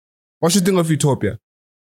What you think of Utopia?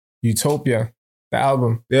 Utopia, the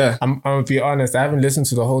album. Yeah. I'm gonna be honest, I haven't listened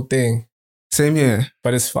to the whole thing. Same here.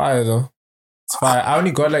 But it's fire though. It's fire. I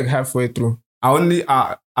only got like halfway through. I'm only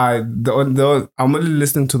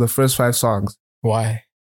listening to the first 5 songs. Why?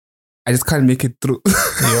 I just can't make it through.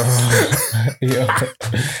 Yo,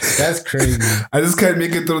 that's crazy. I just can't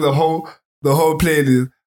make it through the whole playlist.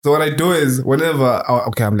 So what I do is whenever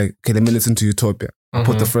I'm like, okay, let me listen to Utopia. I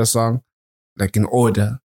put the first song like in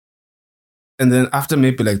order, and then after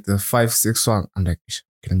maybe like the 5-6 song, I'm like,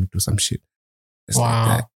 okay, let me do some shit. It's wow.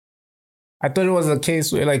 Like that. I thought it was a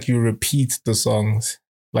case where like you repeat the songs.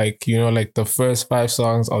 Like, you know, like the first 5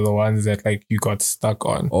 songs are the ones that like you got stuck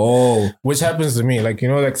on. Oh. Which happens to me. Like, you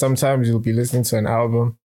know, like sometimes you'll be listening to an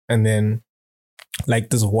album and then like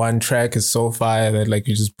this one track is so fire that like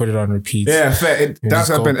you just put it on repeat. Yeah, fair. It does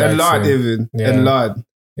happen a lot even. A lot.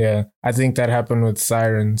 Yeah. I think that happened with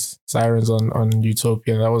Sirens. Sirens on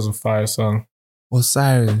Utopia. That was a fire song. What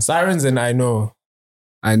Sirens? Sirens and I Know.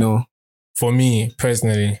 I Know. For me,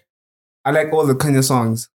 personally. I like all the Kanye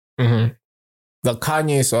songs. Mm-hmm. The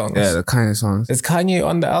Kanye songs. Yeah, the Kanye songs. Is Kanye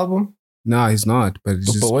on the album? No, he's not. But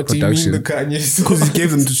it's just what production. do you mean the Kanye songs? Because he gave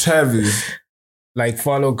them to Travis. Like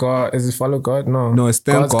Follow God. Is it Follow God? No. No, it's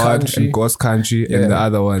Thank God Country. And God's Country and the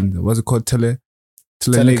other one. What's it called?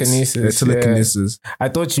 Telekinesis. Telekinesis. Yeah. I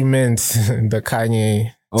thought you meant the Kanye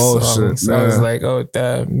shit. So I was like, oh,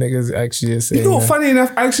 damn, niggas actually saying that. Funny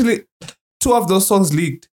enough, actually, 2 of those songs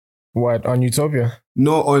leaked. What, on Utopia?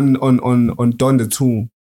 No, on Don the Tomb.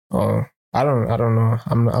 Oh, I don't know.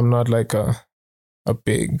 I'm not like a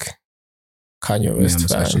big Kanye West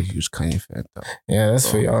fan. I'm such a huge Kanye fan though. Yeah, that's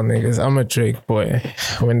for y'all niggas. I'm a Drake boy.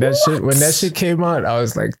 When that shit came out, I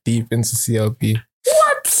was like deep into CLB.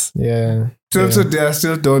 What? Yeah. Till today, I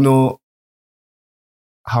still don't know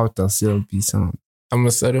how does CLB sound. I'm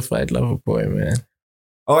a certified lover boy, man.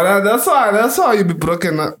 Oh, that's why you be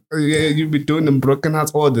broken. You be doing them broken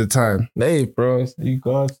hearts all the time. Hey, bro, you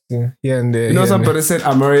got to here and there. You know, somebody said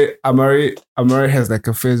Amarii has like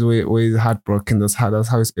a phase where he's heartbroken. That's how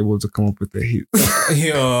he's able to come up with the hit.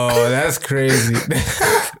 Yo, that's crazy.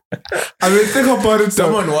 I mean, think about it.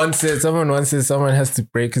 Someone once said someone has to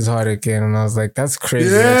break his heart again, and I was like, that's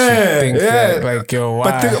crazy. Yeah. That. Like, yo,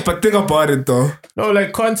 wow. But think about it though. No,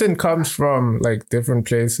 like content comes from like different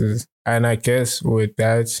places. And I guess with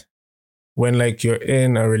that, when like you're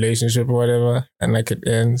in a relationship or whatever, and like it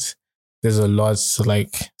ends, there's a lot to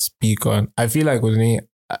like speak on. I feel like with me,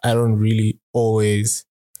 I don't really always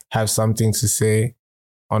have something to say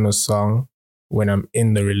on a song when I'm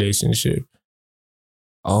in the relationship.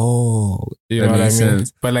 Oh, you know what I mean?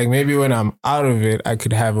 Sense. But like maybe when I'm out of it, I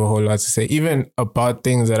could have a whole lot to say, even about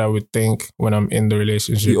things that I would think when I'm in the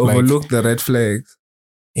relationship. You overlook the red flags.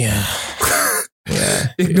 Yeah. Yeah,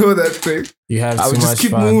 you know that thing. You have I too would much just keep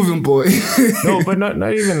fun. moving, boy. No, but not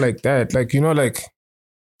even like that. Like, you know, like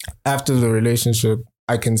after the relationship,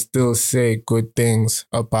 I can still say good things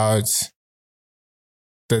about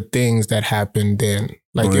the things that happened then.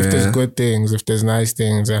 Like if there's good things, if there's nice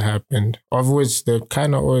things that happened, of which there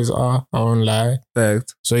kind of always are, I won't lie.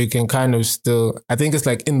 Fact. So you can kind of still, I think it's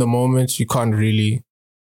like in the moment, you can't really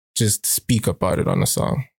just speak about it on a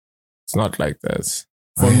song. It's not like that.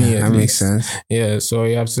 For me, at that least. Makes sense. Yeah, so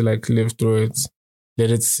you have to like live through it,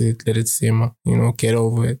 let it sit, let it simmer, you know, get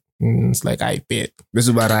over it. And it's like, I bet. This is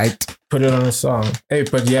about right. Put it on a song. Hey,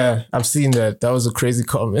 but yeah, I've seen that. That was a crazy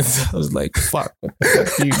comment. I was like, fuck,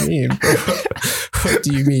 what do you mean, bro? What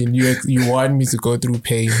do you mean? You want me to go through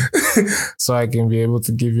pain so I can be able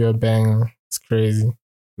to give you a banger? It's crazy.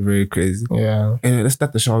 Very crazy. Yeah. Anyway, let's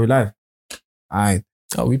start the show. Are we live? All right.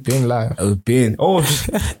 Oh, we've been live. We've been. Oh,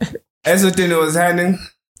 S8E13 was happening.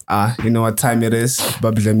 You know what time it is.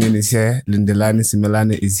 Babylamian is here. Lindelani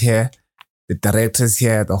Simelani is here. The director's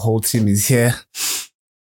here. The whole team is here.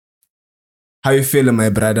 How you feeling, my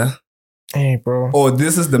brother? Hey, bro. Oh,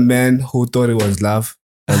 this is the man who thought it was love.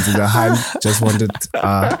 Until the hand just wanted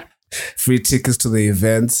free tickets to the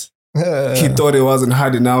event. He thought it wasn't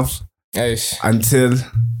hard enough until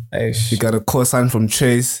he got a cosign from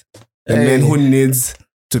Chase. The man who needs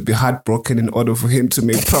to be heartbroken in order for him to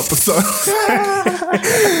make proper songs.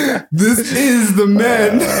 This is the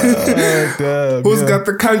man who's got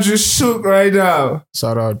the country shook right now.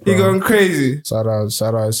 Shout out, bro. He going crazy. Shout out.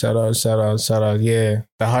 Yeah,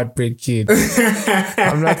 the heartbreak kid.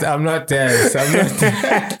 I'm not that. I'm not that.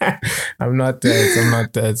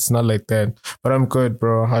 It's not like that. But I'm good,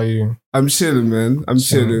 bro. How are you? I'm chilling, man. I'm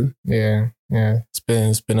chilling. Yeah.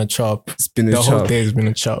 It's been a chop. The whole day has been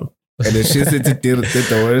a chop. And the shit did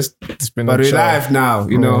the worst. But we're live now,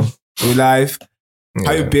 you know. We're live. Yeah.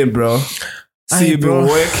 How you been, bro? See, you've been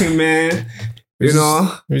working, man.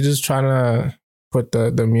 We're just trying to put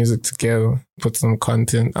the music together, put some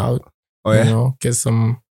content out. Oh yeah, you know, get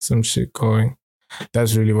some shit going.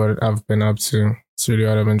 That's really what I've been up to. It's really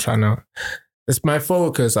what I've been trying to. It's my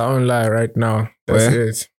focus. I won't lie. Right now, that's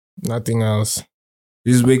it. Nothing else.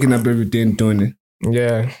 You're just waking up every day and doing it.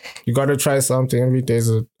 Yeah, you got to try something. Every day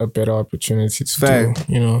is a better opportunity to do,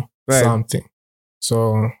 you know, something.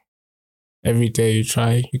 So every day you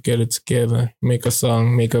try, you get it together, make a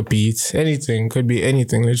song, make a beat, anything. Could be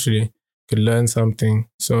anything, literally. Could learn something.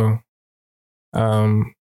 So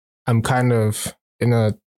I'm kind of in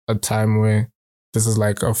a time where this is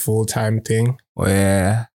like a full-time thing. Oh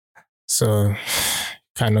yeah. So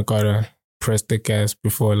kind of got to press the gas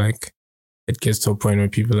before like it gets to a point where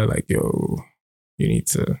people are like, yo, you need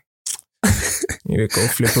to go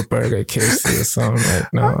flip a burger, KFC or something right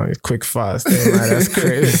now. Quick, fast. Hey, man, that's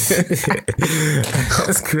crazy.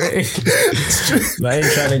 That's crazy. I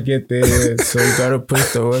ain't trying to get there yet, so you gotta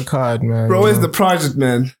push the work hard, man. Bro, where's the project,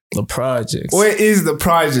 man? The project. Where is the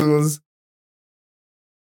project?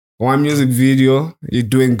 One music video. You're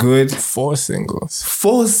doing good. 4 singles.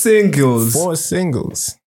 4 singles. 4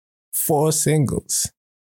 singles. 4 singles.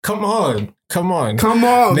 Come on.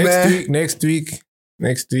 Next week,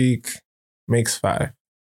 makes 5.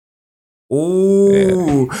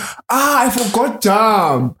 Oh, I forgot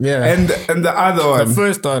Jump. Yeah, and the other one, the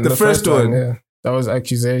first one, the first one. Yeah, that was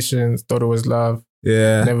Accusations. Thought It Was Love.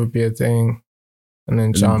 Yeah, Never Be a Thing, and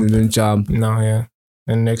then Jump. No, yeah.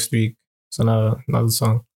 And next week, it's another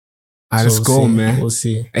song. Let's go, man. We'll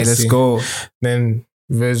see. Hey, let's go. Then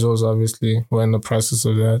visuals, obviously, we're in the process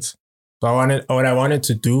of that. So what I wanted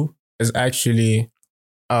to do is actually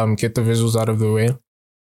get the visuals out of the way,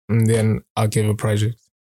 and then I'll give a project.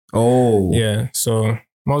 Oh. Yeah. So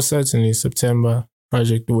most certainly September,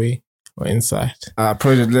 Project Way or Inside.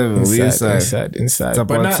 Project level, Inside.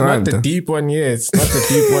 But not the deep one yet. It's not the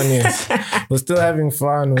deep one yet. We're still having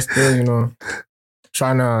fun. We're still, you know,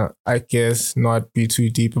 trying to, I guess, not be too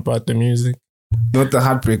deep about the music. Not the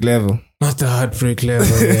heartbreak level. Not the heartbreak level,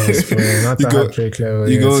 yes, bro. Not the heartbreak level,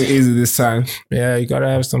 You're going easy this time. Yeah, you gotta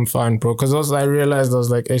have some fun, bro. Because also I realized, I was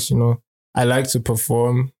like, you know, I like to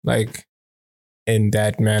perform, like, in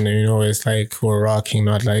that manner, you know, it's like we're rocking,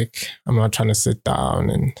 not like, I'm not trying to sit down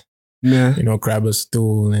and, you know, grab a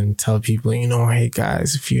stool and tell people, you know, hey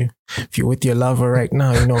guys, if you're with your lover right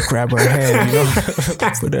now, you know, grab her hand, you know,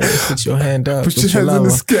 put your hand up. Put your hands in the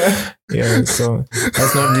sky. Yeah, so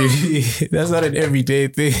that's not an everyday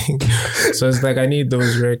thing. So it's like, I need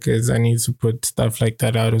those records. I need to put stuff like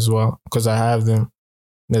that out as well because I have them.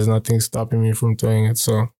 There's nothing stopping me from doing it.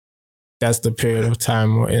 So that's the period of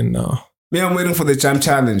time we're in now. Me, I'm waiting for the Jam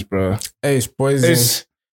Challenge, bro. Hey, boys.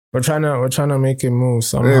 We're trying to make it move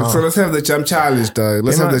somehow. So let's have the Jam Challenge, dog.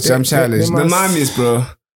 Let's have the Jam Challenge. The mommies, bro.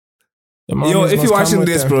 Yo, if you're watching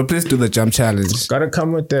this, bro, please do the Jam Challenge. Gotta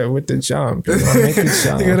come with the jump. You know? Make it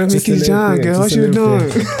jump. You gotta make it jump. What you doing?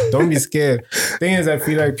 Don't be scared. Thing is, I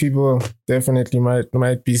feel like people definitely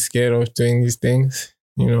might be scared of doing these things.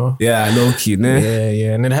 You know? Yeah, low key, ne?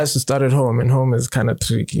 Yeah. And it has to start at home. And home is kind of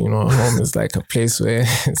tricky, you know? Home is like a place where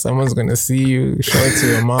someone's going to see you, show it to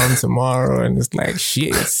your mom tomorrow. And it's like,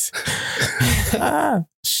 shit.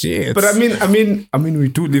 Shit. But I mean, we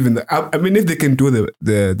do live in the... I mean, if they can do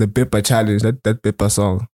the Pepper challenge, that Pepper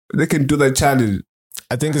song, they can do that challenge.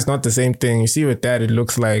 I think it's not the same thing. You see with that, it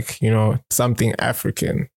looks like, you know, something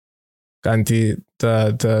African. Kanti,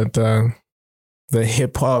 the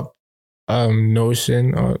hip-hop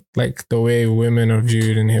notion, or like the way women are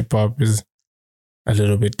viewed in hip hop, is a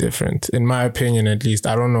little bit different, in my opinion, at least.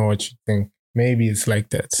 I don't know what you think. Maybe it's like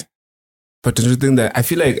that. But don't you think that?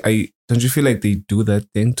 Don't you feel like they do that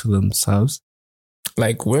thing to themselves?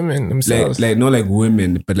 Like women themselves, like not like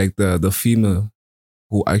women, but like the female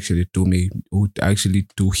who actually do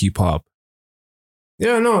hip hop.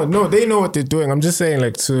 Yeah, no, they know what they're doing. I'm just saying,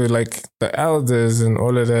 like, to like the elders and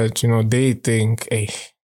all of that, you know, they think, hey,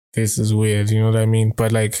 this is weird, you know what I mean?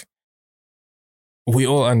 But like, we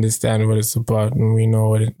all understand what it's about and we know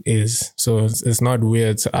what it is. So it's not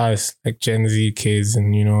weird to us, like Gen Z kids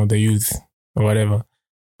and, you know, the youth or whatever.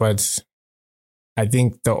 But I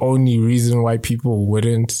think the only reason why people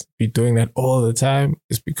wouldn't be doing that all the time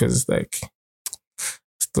is because, like,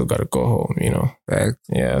 still gotta go home, you know? Right.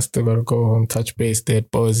 Yeah, still gotta go home, touch base,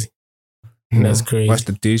 dead posy. And that's crazy. Wash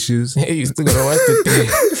the dishes. Hey, you still gotta wash the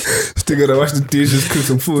dishes. Still gotta wash the dishes, cook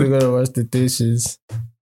some food. Still gotta wash the dishes.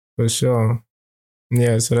 For sure.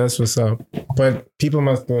 Yeah, so that's what's up. But people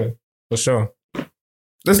must do it. For sure.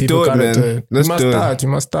 Let's do it, man. You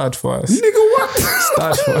must start for us. Nigga, what?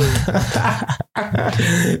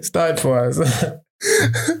 Start for us.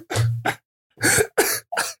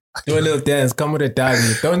 Do a little dance. Come with a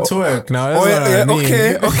doggy. Don't twerk. Now that's what I mean.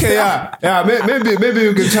 Okay, yeah. Maybe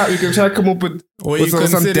you can try to come up with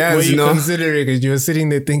some dance. You consider it because you were sitting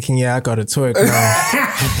there thinking, yeah, I gotta twerk now.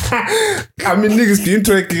 I mean, niggas been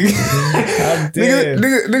twerking. I'm dead.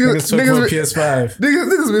 Niggas twerk for PS5.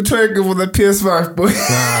 Niggas been twerking for the PS5, boy.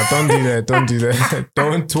 Nah, don't do that. Don't do that.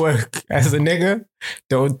 Don't twerk. As a nigga,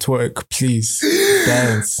 don't twerk, please.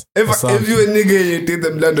 Dance. If you a nigga and you did the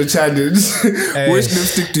Blando challenge, which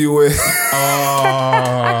lipstick do you wear?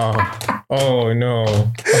 Oh no.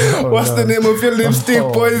 What's the name of your lipstick,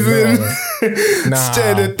 Poison? No. Nah.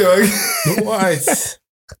 Straight the dog. What?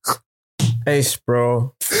 Hey,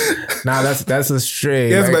 bro. Nah, that's a straight.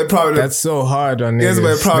 Here's my problem. That's so hard on niggas. Here's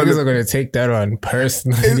my problem. Niggas are gonna take that on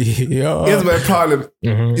personally. Here's my problem.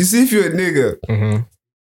 Mm-hmm. You see, if you're a nigga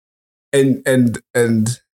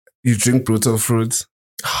and you drink brutal fruits.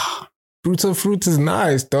 Brutal fruits is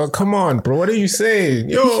nice, dog. Come on, bro. What are you saying?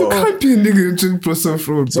 You can't be a nigga and drink brutal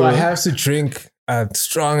fruits. So I have to drink a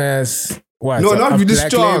strong ass. What? No, not really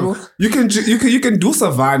strong. Label? You can do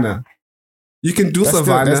Savannah. You can do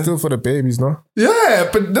Savannah. That's still for the babies, no? Yeah,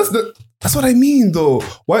 but that's what I mean, though.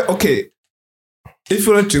 Why? Okay, if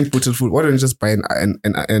you want to drink brutal fruit, why don't you just buy an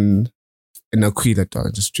Aquila, dog,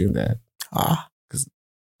 and just drink that?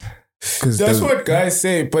 Because that's what guys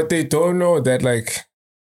say, but they don't know that like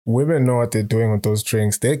women know what they're doing with those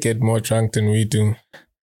drinks. They get more drunk than we do.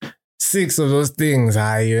 6 of those things,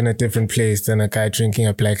 you're in a different place than a guy drinking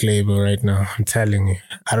a black label right now. I'm telling you.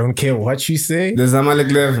 I don't care what you say. The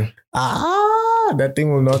Zamalek level. That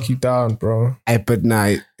thing will knock you down, bro. But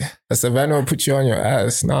nah, a Savannah will put you on your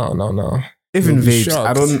ass. No. Even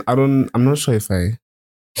vapes, I'm not sure if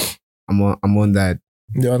I'm on that.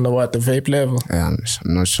 You don't know what, the vape level? Yeah, I'm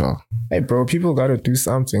not sure. Hey, bro, people gotta do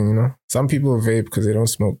something, you know? Some people vape because they don't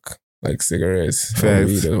smoke like cigarettes or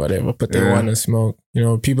weed or whatever, but they want to smoke. You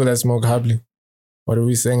know, people that smoke Habli. What are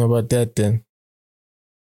we saying about that then?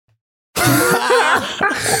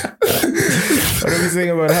 What are we saying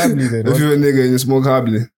about Habli then? If you're a nigga and you smoke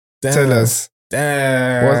Habli, tell us.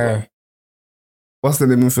 Damn. What's the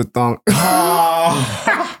name of your tongue?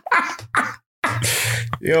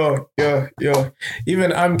 Yo.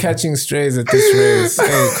 Even I'm catching strays at this race.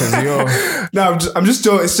 Hey, cause No, I'm just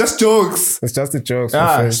joking. It's just jokes. It's just the jokes.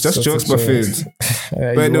 Yeah, it's just jokes, my friend.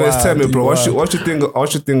 But anyways, tell me, bro, what you think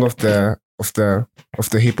of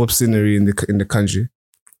the hip hop scenery in the country?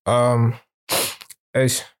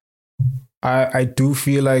 I do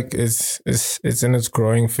feel like it's in its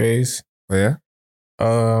growing phase. Oh yeah.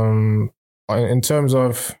 In terms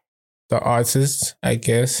of the artists, I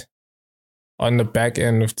guess. On the back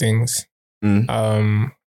end of things,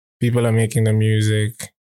 people are making the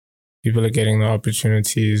music, people are getting the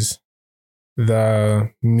opportunities.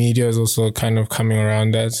 The media is also kind of coming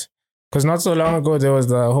around that. Because not so long ago, there was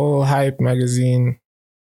the whole Hype magazine,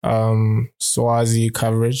 Swazi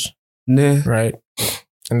coverage, right?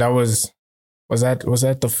 And that was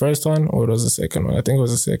that the first one or was the second one? I think it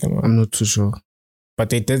was the second one. I'm not too sure.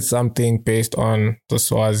 But they did something based on the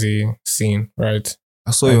Swazi scene, right? I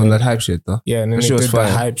saw you on that hype shit, though. Yeah, and then they did the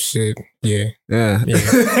hype shit. Yeah. Yeah,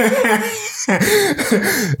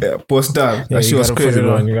 post up. Yeah, she was crazy,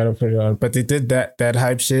 you gotta put it on. But they did that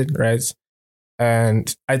hype shit, right?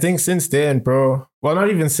 And I think since then, bro, well, not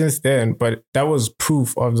even since then, but that was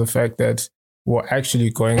proof of the fact that we're actually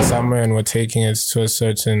going somewhere and we're taking it to a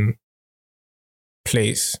certain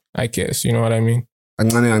place, I guess. You know what I mean?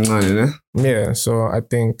 Yeah, so I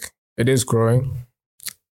think it is growing.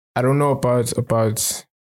 I don't know about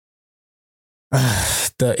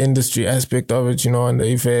the industry aspect of it, you know, and the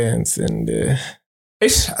events and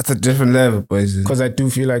it's at a different level, boys. Because I do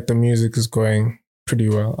feel like the music is going pretty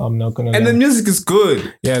well. I'm not gonna. And the music is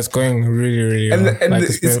good. Yeah, it's going really, really well. And like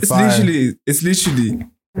it's literally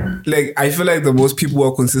like I feel like the most people who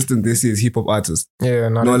are consistent this year is hip hop artists. Yeah,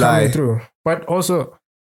 no lie. Through. But also,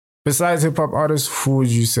 besides hip hop artists, who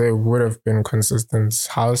would you say would have been consistent?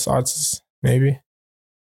 House artists, maybe.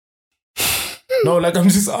 No, like I'm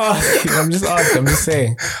just asking. I'm just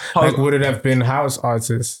saying. Like, would it have been house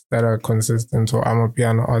artists that are consistent, or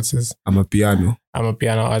Amapiano artists? Amapiano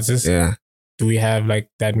artists. Yeah. Do we have like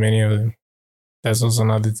that many of them? That's also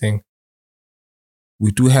another thing. We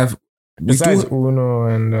do have. Besides Uno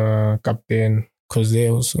and Captain, because they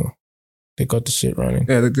got the shit running.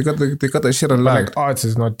 Yeah, they got the shit on like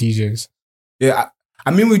artists, not DJs. Yeah, I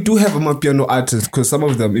mean we do have Amapiano artists because some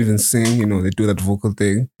of them even sing. You know, they do that vocal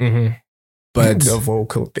thing. Mm-hmm. But the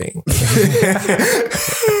vocal thing.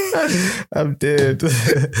 I'm dead.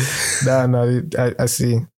 No, I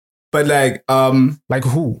see. But like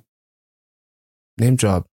who? Name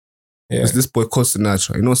drop. Yeah. It's this boy called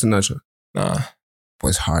Sinatra. You know Sinatra? Nah.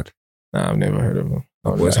 boy's hard. Nah, I've never heard of him.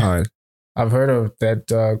 That boy's hard. I've heard of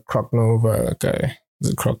that Croc Nova guy. Is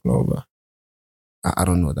it Croc Nova? I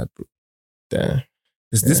don't know that, bro. Damn.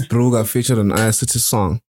 Is this bro got featured on S8E13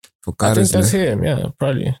 song? I think that's him, yeah,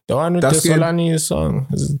 probably. The one with the Solani song.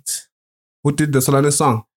 Is it? Who did the Solani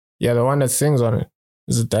song? Yeah, the one that sings on it.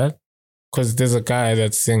 Is it that? Because there's a guy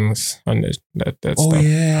that sings on it. That oh, stuff.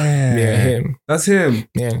 Yeah, him. That's him.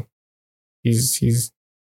 Yeah. He's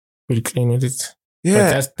pretty clean with it.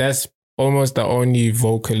 Yeah. But that's almost the only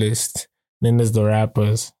vocalist. Then there's the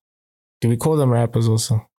rappers. Do we call them rappers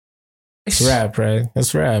also? It's rap, right?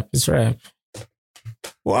 It's rap. It's rap.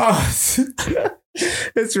 What?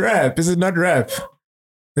 It's rap. Is it not rap?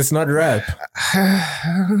 It's not rap.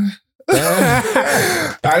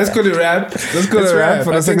 Let's call it rap. Let's call it rap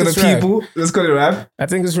for the sake of the people. Let's call it rap. I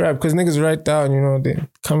think it's rap because niggas write down, they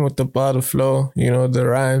come with the bar, the flow, the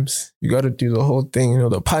rhymes. You got to do the whole thing,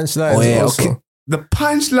 the punchlines. Oh, yeah, also. Okay. The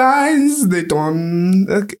punchlines,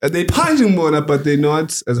 they punching more, but they're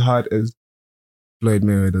not as hard as Floyd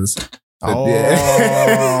Mayweather's. But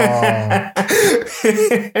wow.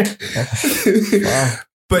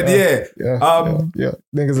 But yeah.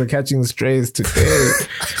 Niggas are catching strays today.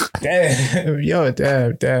 Damn.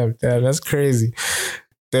 That's crazy.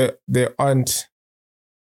 There aren't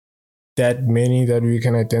that many that we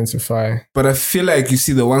can identify. But I feel like you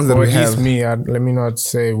see the ones that we have. At least me, let me not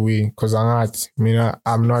say we, because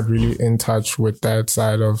I'm not really in touch with that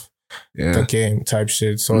side of the game type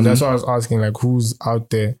shit. So that's why I was asking, like, who's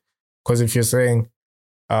out there? Because if you're saying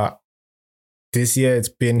this year it's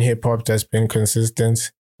been hip hop that's been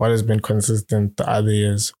consistent, what has been consistent the other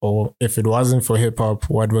years? Or if it wasn't for hip hop,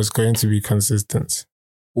 what was going to be consistent?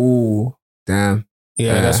 Ooh, damn.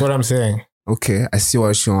 Yeah, that's what I'm saying. Okay, I see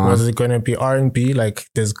what you're on. Was it going to be R&B? Like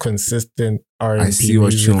there's consistent R&B I see what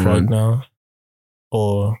music you're right on. now?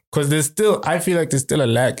 Or, because I feel like there's still a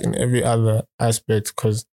lack in every other aspect,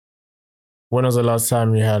 because when was the last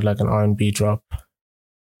time you had like an R&B drop?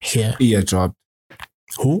 Yeah. Ia dropped.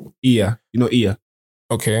 Who? Ia. You know Ia?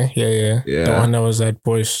 Okay, yeah. The one that was at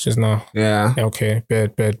Bush just now. Yeah. Okay,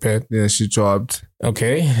 bet. Yeah, she dropped.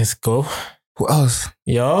 Okay, let's go. Who else?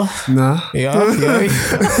 Yo. Nah. Yeah.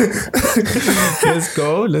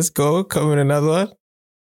 Let's go. Come with another one.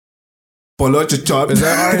 Polocha dropped. Is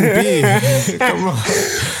that R&B? Come on.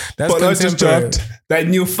 That's Polocha dropped. That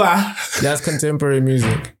new fa. That's contemporary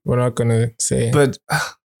music. We're not going to say. But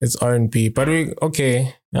it's R&B. But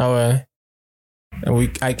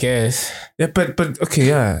I guess. Yeah, but okay,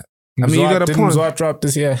 yeah. I mean, you got a point. Zwart drop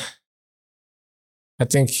this year? I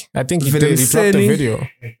think he did. He dropped the video.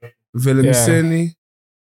 Valencini.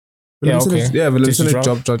 Yeah, okay. Yeah, Valencini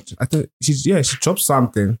dropped. I think she dropped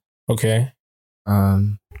something. Okay.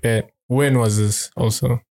 Yeah. When was this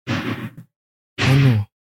also? I don't know.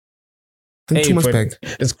 I think 2 months back.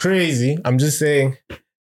 It's crazy. I'm just saying,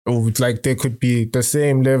 like there could be the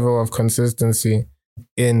same level of consistency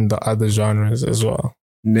in the other genres as well.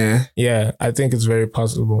 Nah. Yeah, I think it's very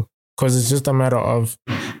possible. Because it's just a matter of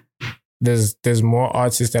there's more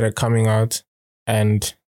artists that are coming out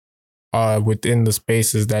and are within the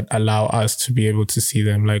spaces that allow us to be able to see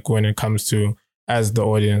them, like when it comes to as the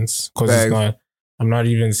audience. Because I'm not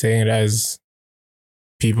even saying it as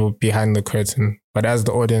people behind the curtain, but as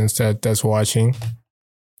the audience that's watching,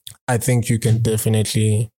 I think you can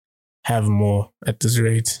definitely have more at this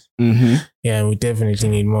rate. Mm-hmm. Yeah, we definitely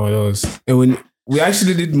need more of those. And we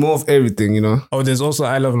actually need more of everything, Oh, there's also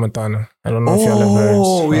I Love Matana. I don't know if y'all have heard.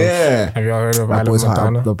 Oh, yeah. Have y'all heard of I Love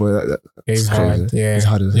Matana? That boy, He's hard. Yeah. He's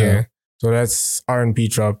hard as hell. Yeah. So that's R&B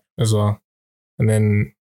drop as well. And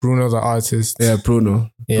then Bruno the artist. Yeah,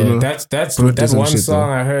 Bruno. Yeah, Bruno. That's that one song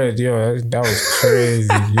I heard. Yo, that was crazy.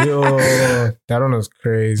 That one was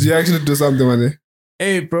crazy. Did you actually do something on it?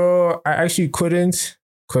 Hey, bro, I actually couldn't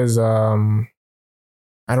because I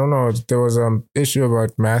don't know. There was an issue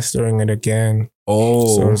about mastering it again.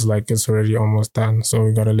 Oh, so it's like it's already almost done. So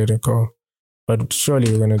we gotta let it go. But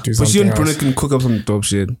surely we're gonna do something. But you and Bruno can cook up some dope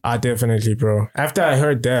shit. Definitely, bro. After I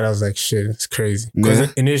heard that, I was like, shit, it's crazy.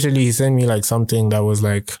 Because initially he sent me like something that was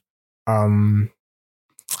like, how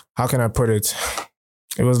can I put it?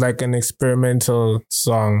 It was like an experimental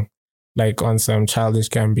song, like on some Childish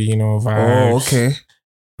Gambino vibes. Oh, okay.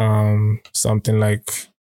 Something like,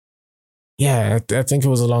 yeah, I think it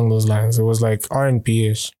was along those lines. It was like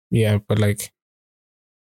R&B-ish. Yeah, but like,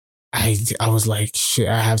 I was like, shit,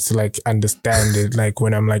 I have to like understand it. Like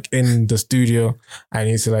when I'm like in the studio, I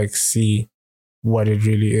need to like see what it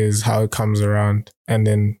really is, how it comes around, and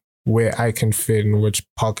then where I can fit in which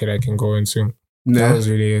pocket I can go into. That was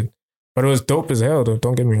really it. But it was dope as hell though,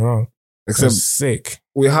 don't get me wrong. Except sick.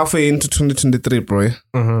 We're halfway into 2023, bro.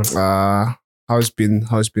 Mm-hmm.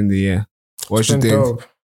 how's been the year? What you think? Dope.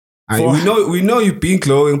 We know you've been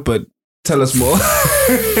glowing, but tell us more.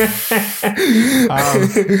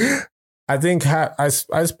 I think I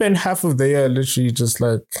spent half of the year literally just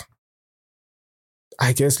like,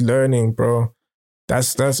 I guess, learning, bro.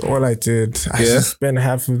 That's all I did. I just spent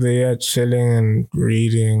half of the year chilling and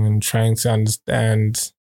reading and trying to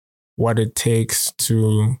understand what it takes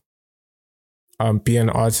to be an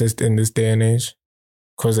artist in this day and age.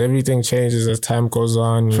 Because everything changes as time goes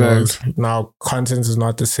on. You know, now content is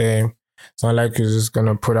not the same. It's not like you're just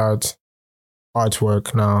gonna put out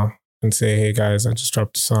artwork now and say, "Hey guys, I just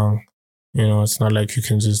dropped a song." You know, it's not like you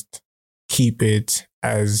can just keep it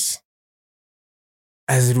as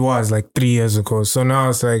it was like 3 years ago. So now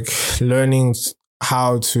it's like learning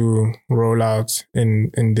how to roll out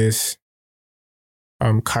in this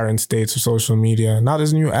current state of social media. Now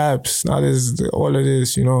there's new apps. Now there's all of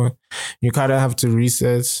this, you know. You kind of have to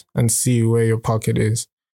reset and see where your pocket is.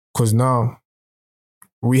 Because now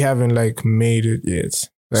we haven't like made it yet.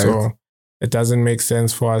 Right. So it doesn't make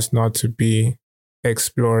sense for us not to be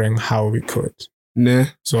exploring how we could. Nah.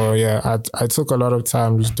 So yeah, I took a lot of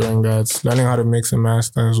time just doing that, learning how to mix and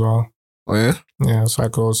master as well. Oh yeah? Yeah, so I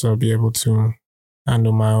could also be able to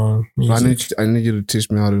handle my own music. I need you to teach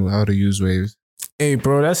me how to use Waves. Hey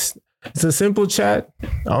bro, it's a simple chat.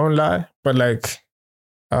 I won't lie. But like,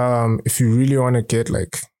 if you really want to get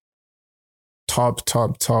like top.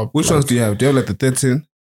 Which ones do you have? Do you have like the 13?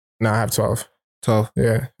 No, I have 12. 12?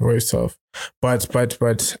 Yeah, Waves 12.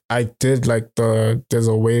 But I did like there's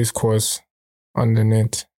a Waves course on the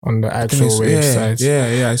net, on the actual Waves site.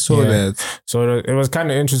 Yeah, I saw that. So it was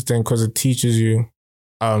kind of interesting because it teaches you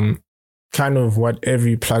kind of what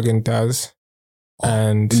every plugin does.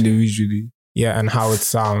 And individually. Yeah, and how it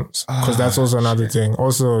sounds. Because that's also another thing.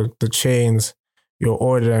 Also, the chains, your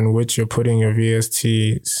order in which you're putting your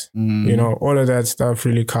VSTs, you know, all of that stuff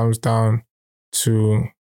really comes down to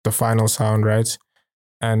the final sound, right?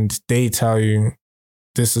 And they tell you,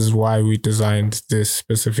 this is why we designed this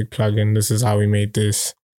specific plugin. This is how we made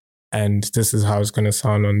this. And this is how it's going to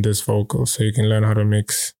sound on this vocal. So you can learn how to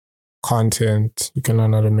mix content. You can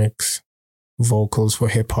learn how to mix vocals for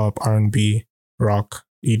hip hop, R&B, rock,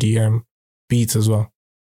 EDM, beats as well.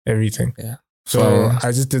 Everything. Yeah. So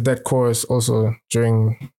I just did that course also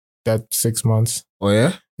during that 6 months. Oh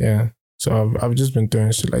yeah? Yeah. So I've just been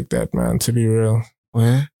doing shit like that, man, to be real. Oh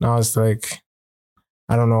yeah? Now it's like,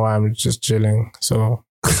 I don't know why I'm just chilling. So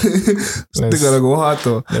still gotta go hard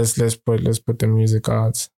though. Let's put the music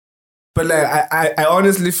out. But like I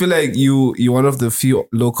honestly feel like you're one of the few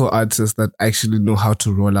local artists that actually know how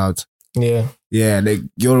to roll out. Yeah. Yeah, like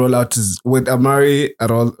your rollout is with Amarii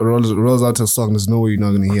rolls out a song, there's no way you're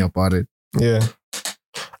not gonna hear about it. Yeah.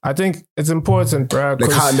 I think it's important, bro.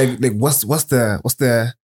 Like how like what's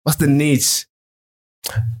the niche?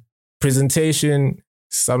 Presentation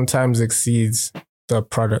sometimes exceeds the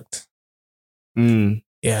product.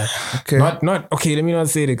 Yeah. Okay. Not okay, let me not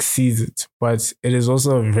say it exceeds it, but it is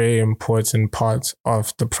also a very important part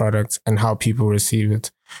of the product and how people receive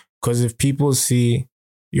it. Because if people see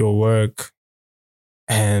your work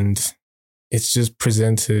and it's just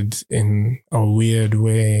presented in a weird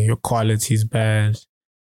way, your quality is bad,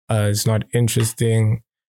 it's not interesting,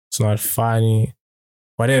 it's not funny,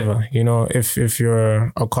 whatever, you know, if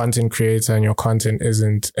you're a content creator and your content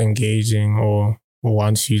isn't engaging or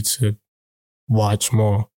wants you to watch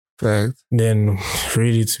more, right, then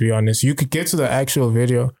really, to be honest, you could get to the actual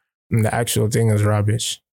video and the actual thing is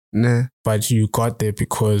rubbish. Nah. But you got there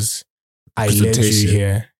because I led you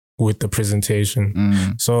here with the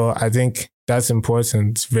presentation. So I think that's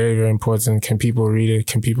important. It's very, very important. Can people read it?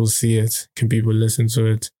 Can people see it? Can people listen to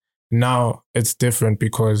it? Now it's different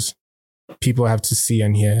because people have to see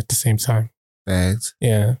and hear at the same time. Right.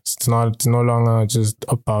 Yeah. It's no longer just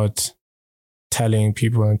about telling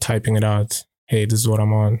people and typing it out. Hey, this is what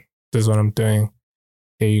I'm on. This is what I'm doing.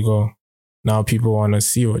 Here you go. Now people want to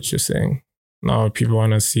see what you're saying. Now people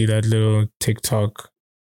want to see that little TikTok,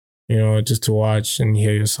 you know, just to watch and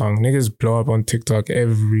hear your song. Niggas blow up on TikTok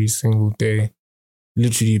every single day,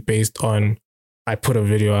 literally based on, I put a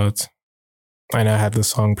video out and I had the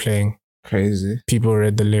song playing. Crazy. People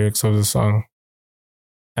read the lyrics of the song.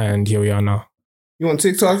 And here we are now. You on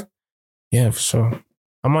TikTok? Yeah, for sure.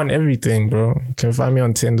 I'm on everything, bro. You can find me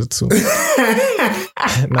on Tinder too.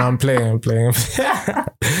 No, I'm playing. I'm playing.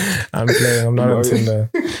 I'm not on Tinder.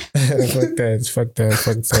 Fuck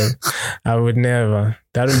that. I would never.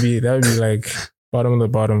 That would be like bottom of the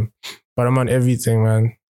bottom. But I'm on everything, man.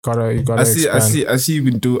 You gotta. I see you've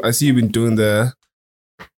been doing the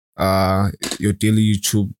your daily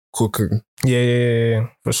YouTube cooking. Yeah,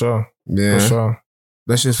 for sure. Yeah. For sure.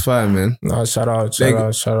 That's just fine, man. No, shout out.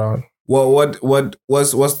 What's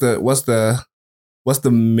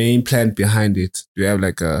the main plan behind it? Do you have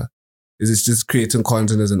like is it just creating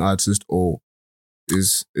content as an artist, or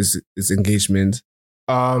is engagement?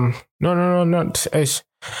 No, not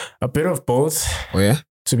a bit of both. Oh yeah,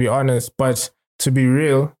 to be honest, but to be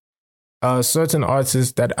real, certain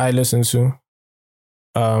artists that I listen to,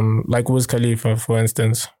 like Wiz Khalifa, for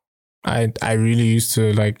instance, I really used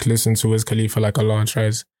to like listen to Wiz Khalifa like a lot,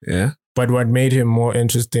 right? Yeah. But what made him more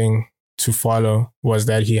interesting to follow was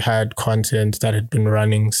that he had content that had been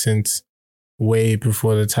running since way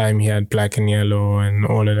before the time he had Black and Yellow and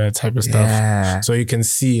all of that type of stuff. Yeah. So you can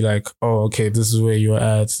see like, oh, okay, this is where you're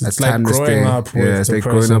at. It's like growing up with it's like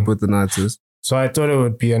growing up with an artist. So I thought it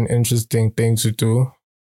would be an interesting thing to do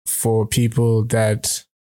for people that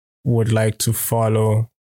would like to follow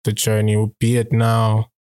the journey, be it now,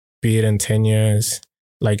 be it in 10 years.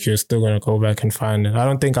 Like, you're still going to go back and find it. I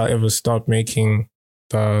don't think I'll ever stop making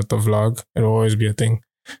the vlog. It'll always be a thing.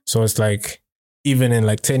 So it's like, even in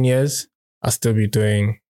like 10 years, I'll still be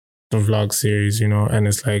doing the vlog series, you know? And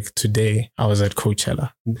it's like, today I was at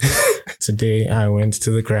Coachella. Today I went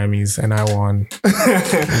to the Grammys and I won.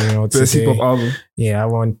 You know, best hip hop album. Yeah, I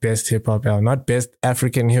won best hip hop album, not best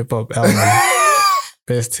African hip hop album.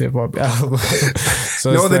 Best hip hop album.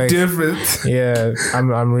 So know it's the like, difference. Yeah,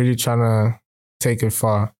 I'm really trying to take it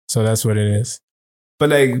far. So that's what it is. But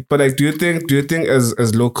like, do you think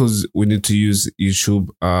as locals we need to use YouTube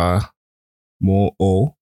more,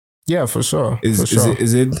 or? Yeah, for sure.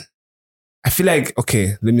 Is it? I feel like,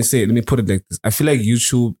 okay, let me put it like this. I feel like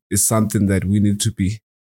YouTube is something that we need to be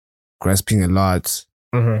grasping a lot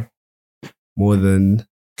more than,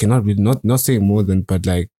 okay, not saying more than, but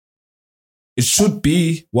like, it should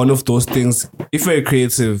be one of those things. If you're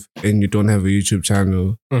creative and you don't have a YouTube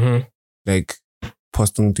channel, like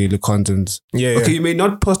posting daily content. Yeah. Okay, you may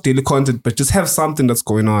not post daily content, but just have something that's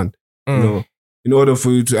going on. You know, in order for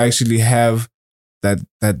you to actually have that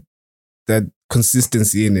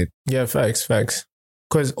consistency in it. Yeah, facts.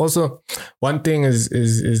 Because also one thing is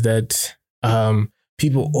that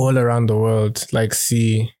people all around the world like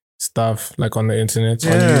see stuff like on the internet,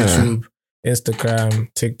 on YouTube,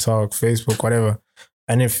 Instagram, TikTok, Facebook, whatever.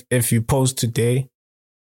 And if you post today,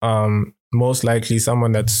 most likely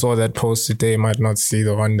someone that saw that post today might not see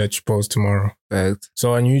the one that you post tomorrow. Right.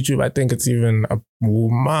 So on YouTube, I think it's even a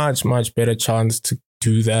much, much better chance to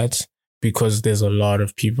do that, because there's a lot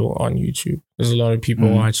of people on YouTube. There's a lot of people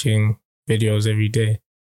watching videos every day.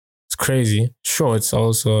 It's crazy. Sure, it's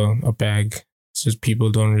also a bag. It's just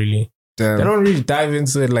people don't really dive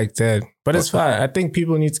into it like that. But it's fine. I think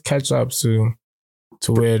people need to catch up to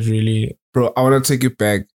where it really... Bro, I want to take you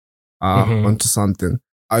back onto something.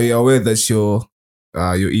 Are you aware that your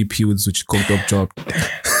EP with Zuchi Kogdop dropped?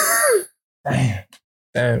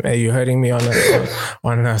 Damn, hey, you're hurting me on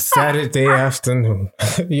a Saturday afternoon.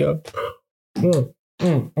 Yo.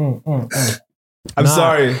 I'm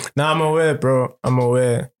sorry. Nah, I'm aware, bro. I'm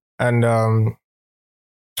aware. And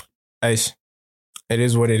it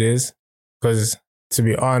is what it is. Because to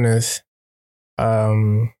be honest,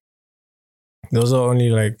 those are only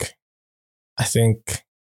like, I think,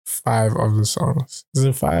 5 of the songs. Is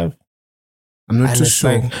it 5? I'm not too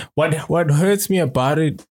sure. Like, what hurts me about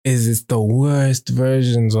it is it's the worst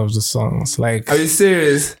versions of the songs. Like, are you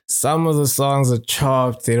serious? Some of the songs are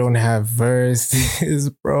chopped. They don't have verses,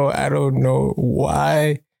 bro. I don't know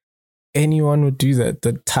why anyone would do that.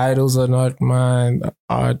 The titles are not mine. The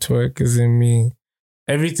artwork isn't me.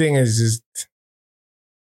 Everything is just...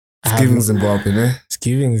 It's giving Zimbabwe, eh? It's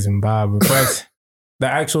giving Zimbabwe. But the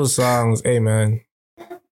actual songs, hey, man,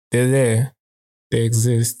 they're there. They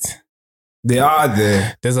exist. They are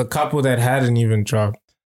there. There's a couple that hadn't even dropped.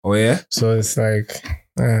 Oh, yeah? So it's like,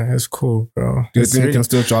 it's cool, bro. Do you think you can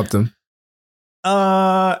still drop them?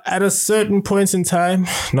 At a certain point in time,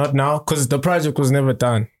 not now, because the project was never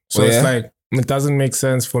done. So it's like, it doesn't make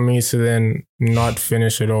sense for me to then not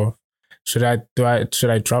finish it off. Should I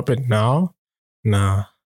drop it now? Nah,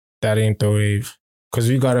 that ain't the wave. Because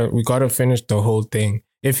we gotta finish the whole thing.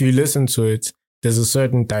 If you listen to it, there's a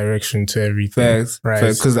certain direction to everything. Facts. Right.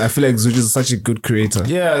 Because I feel like Zuchi is such a good creator.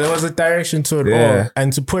 Yeah, there was a direction to it all.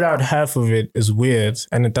 And to put out half of it is weird.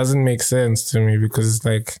 And it doesn't make sense to me, because it's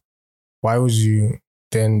like, why would you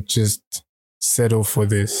then just settle for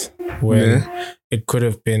this when it could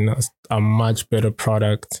have been a much better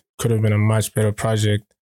product, could have been a much better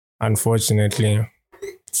project? Unfortunately.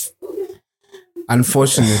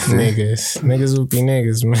 Niggas will be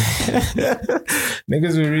niggas, man.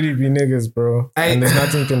 Niggas will really be niggas, bro. And there's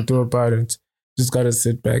nothing you can do about it. Just gotta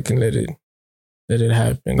sit back and let it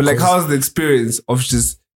happen. But like, how's the experience of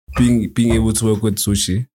just being able to work with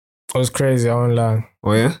Sushi? It was crazy. I won't lie.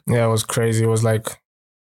 Oh yeah? Yeah, it was crazy. It was like,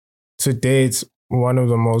 to date, one of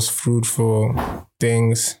the most fruitful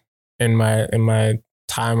things in my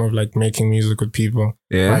time of like making music with people.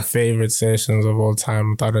 Yeah. My favorite sessions of all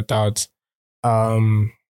time, without a doubt.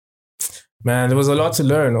 Man, there was a lot to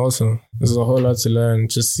learn also. There's a whole lot to learn,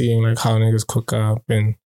 just seeing like how niggas cook up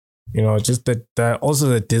and, you know, just the also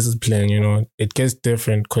the discipline, you know, it gets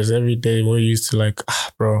different because every day we're used to like,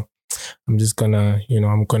 bro, I'm just gonna, you know,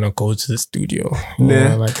 I'm gonna go to the studio. You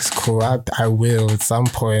know, like it's cool. I will at some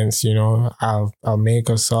points, you know, I'll make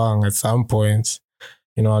a song at some points.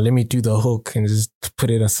 You know, let me do the hook and just put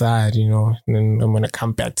it aside, you know, and then I'm gonna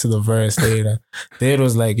come back to the verse later. There it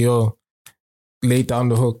was like, yo, lay down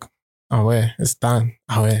the hook. Oh, wait, it's done.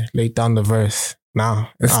 Oh, wait, lay down the verse. Now,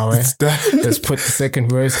 it's done. Let's put the second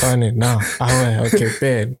verse on it now. Okay,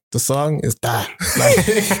 bad. The song is done. Like,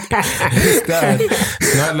 it's done.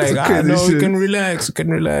 It's not like, no, we can relax.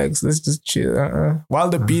 Let's just chill. While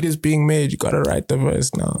the beat is being made, you gotta write the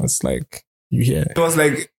verse now. It's like, you hear. It was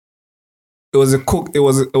like, it was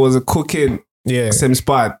a cooking same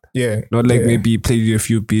spot. Yeah. Not like maybe he played you a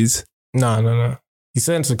few beats. No. He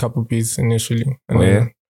sent us a couple beats initially. And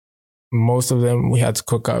then most of them we had to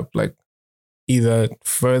cook up like either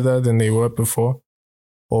further than they were before,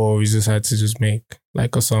 or we just had to just make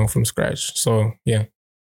like a song from scratch. So yeah,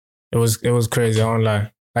 it was crazy. I won't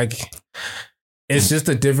lie. Like, it's just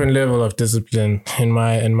a different level of discipline in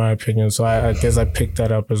my opinion. So I guess I picked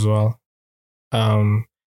that up as well.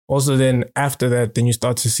 Also then after that, then you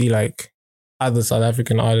start to see like other South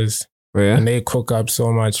African artists and they cook up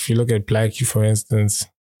so much. If you look at Blackie, for instance,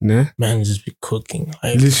 man just be cooking.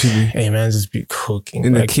 Like, literally. Hey, man just be cooking.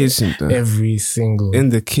 In like, the kitchen, though. Every single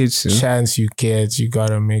chance you get, you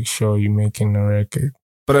gotta make sure you're making a record.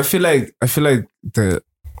 But I feel like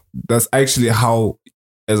that's actually how,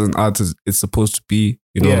 as an artist, it's supposed to be,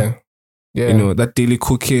 you know? Yeah. You know, that daily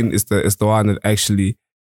cooking is the one that actually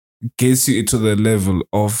gets you into the level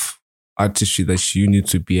of artistry that you need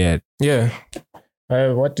to be at. Yeah.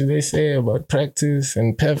 What do they say about practice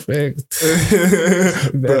and perfect?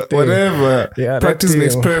 Whatever. Yeah, practice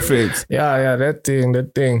makes perfect. Yeah, that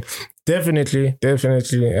thing. Definitely.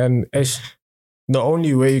 And the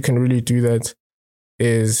only way you can really do that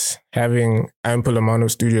is having ample amount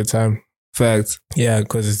of studio time. Facts. Yeah,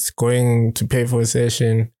 because it's going to pay for a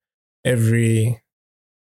session every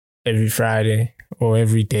Friday or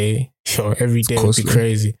every day. Yo, every day would be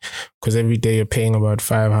crazy because every day you're paying about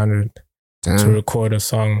 500 to record a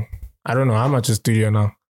song. I don't know how much is studio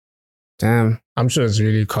now. Damn. I'm sure it's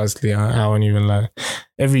really costly. I won't even lie.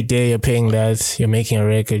 Every day you're paying that, you're making a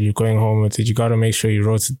record, you're going home with it. You got to make sure you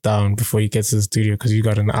wrote it down before you get to the studio because you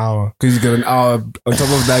got an hour. On top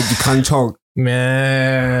of that, you can't talk.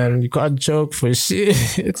 Man, you can't joke for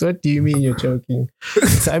shit. What do you mean you're joking?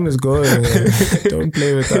 Time is going. Man. Don't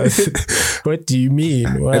play with us. What do you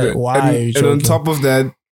mean? Why are you joking? And on top of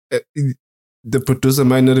that, the producer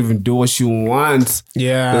might not even do what you want.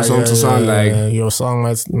 Yeah, the song to sound like. Your song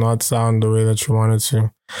might not sound the way that you want it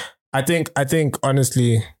to. I think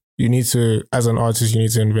honestly, you need to, as an artist, you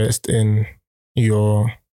need to invest in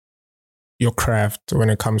your craft when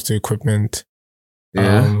it comes to equipment.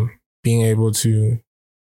 Yeah. Being able to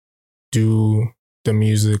do the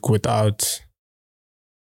music without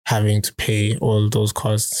having to pay all those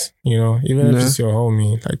costs, you know, even if it's your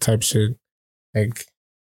homie, like type shit, like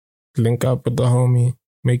link up with the homie,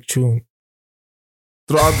 make tune.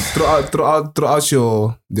 Throughout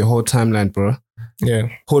the whole timeline, bro. Yeah.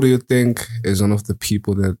 Who do you think is one of the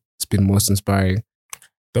people that's been most inspiring?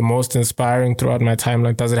 The most inspiring throughout my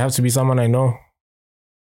timeline? Does it have to be someone I know?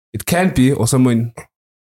 It can be, or someone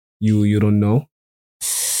you don't know.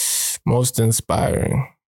 Most inspiring.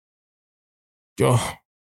 Yo.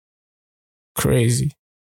 Crazy.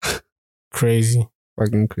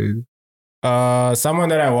 Fucking crazy. Someone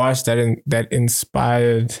that I watched that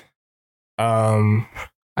inspired,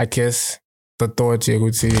 I guess, the thought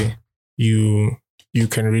you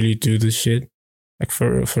can really do this shit, like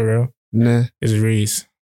for real. Nah. Is Reese.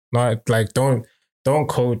 Not like don't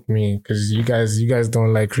quote me because you guys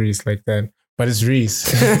don't like Reese like that. But it's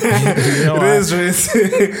Reese. You know, it is Reese.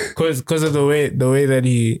 Because of the way that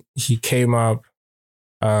he came up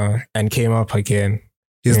and came up again.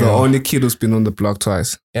 He's the only kid who's been on the block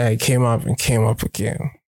twice. Yeah, he came up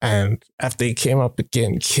again. And after he came up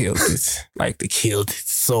again, killed it. Like they killed it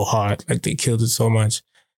so hard. Like they killed it so much.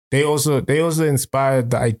 They also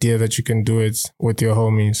inspired the idea that you can do it with your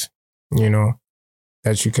homies, you know,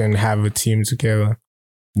 that you can have a team together.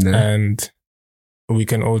 Nah. And we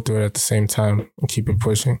can all do it at the same time and keep it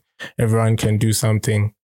pushing. Everyone can do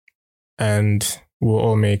something and we'll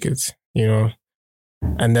all make it, you know?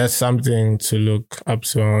 And that's something to look up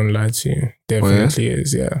to. I won't lie to you. Definitely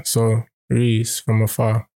is, yeah. So, Reese from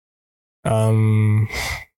afar.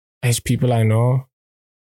 As people I know,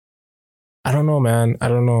 I don't know, man. I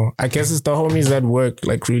don't know. I guess it's the homies that work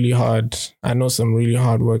like really hard. I know some really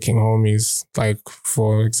hardworking homies. Like,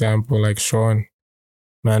 for example, like Sean.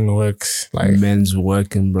 Man works like... Man's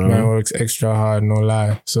working, bro. Man works extra hard, no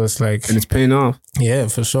lie. So it's like... And it's paying off. Yeah,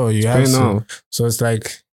 for sure. You have to. So it's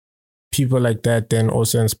like people like that then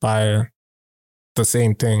also inspire the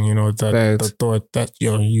same thing, you know, the thought that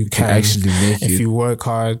you can actually make it. If you work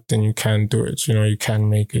hard, then you can do it. You know, you can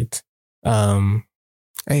make it.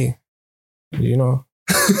 Hey, you know,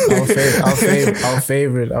 our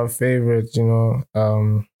favorite, you know,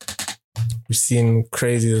 we've seen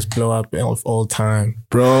craziest blow up of all time.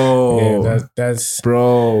 Bro. Yeah, that's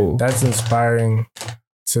inspiring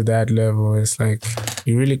to that level. It's like,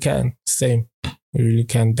 you really can. Same. You really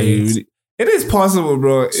can do it. It is possible,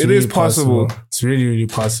 bro. It is possible. It's really, really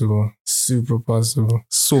possible. Super possible.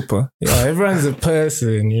 Super. Yeah, everyone's a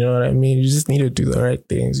person, you know what I mean? You just need to do the right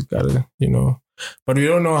things. You gotta, you know. But we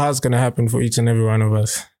don't know how it's gonna happen for each and every one of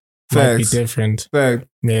us. Might be different. Fact.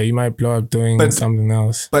 Yeah, you might blow up doing something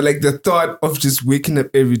else. But like the thought of just waking up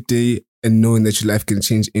every day and knowing that your life can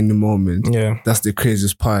change in the moment. Yeah. That's the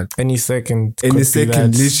craziest part. Any second,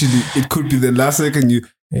 literally, it could be the last second you're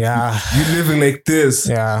living like this.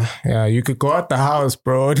 Yeah. You could go out the house,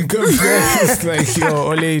 bro, and go back. It's like, yo,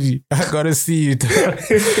 old lady, I gotta see you.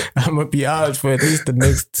 I'm gonna be out for at least the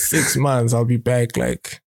next 6 months. I'll be back.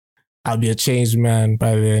 Like, I'll be a changed man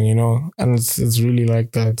by then, you know? And it's really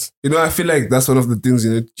like that. You know, I feel like that's one of the things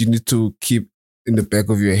you need to keep in the back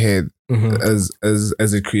of your head as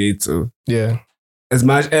a creator. Yeah. As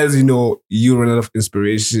much as, you know, you run out of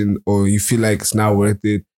inspiration or you feel like it's not worth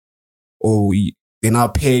it or they're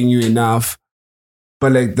not paying you enough.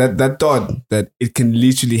 But like that thought that it can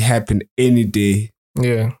literally happen any day.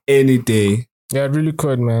 Yeah. Any day. Yeah, it really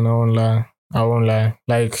could, man. I won't lie.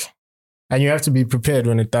 Like, and you have to be prepared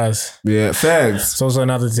when it does. Yeah, facts. It's also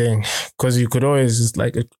another thing. Because you could always just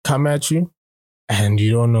like come at you and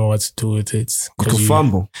you don't know what to do with it. You could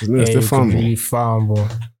fumble. Yeah, you could really fumble.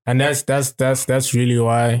 And that's really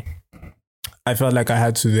why I felt like I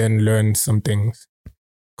had to then learn some things.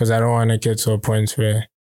 Because I don't want to get to a point where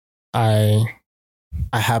I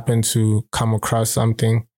happen to come across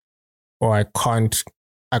something or I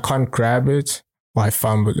can't grab it or I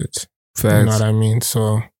fumble it. Facts. You know what I mean?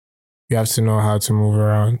 So you have to know how to move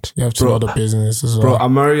around. You have to know the business as well. Bro,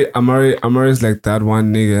 Amarii is like that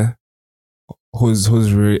one nigga who's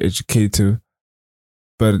very educated,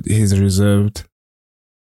 but he's reserved.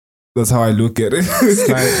 That's how I look at it.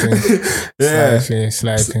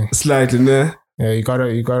 Slightly, man. Yeah, you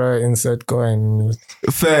gotta insert coin.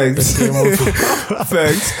 Facts.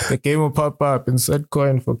 The game will pop up. Insert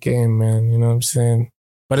coin for game, man. You know what I'm saying?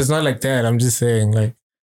 But it's not like that. I'm just saying, like,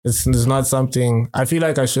 it's not something. I feel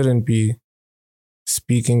like I shouldn't be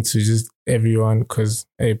speaking to just everyone because,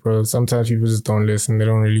 hey, bro, sometimes people just don't listen. They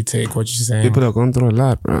don't really take what you're saying. People are going through a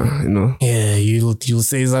lot, bro. You know. Yeah, you'll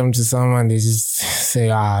say something to someone, they just say,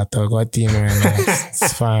 talk what you know,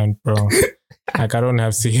 it's fine, bro. Like, I don't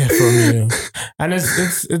have to hear from you. And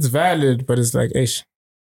it's valid, but it's like,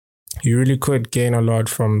 you really could gain a lot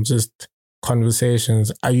from just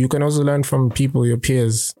conversations. You can also learn from people, your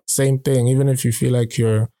peers. Same thing. Even if you feel like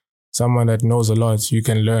you're someone that knows a lot, you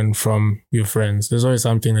can learn from your friends. There's always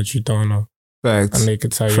something that you don't know. Facts. And they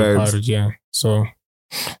could tell you about it, yeah. So,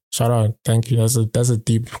 shout out. Thank you. That's a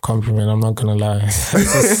deep compliment. I'm not gonna lie. That's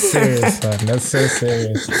so serious, man. That's so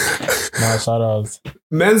serious. No, shout out.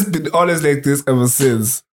 Man's been always like this ever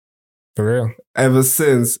since. For real? Ever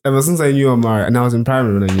since I knew Amarii. And I was in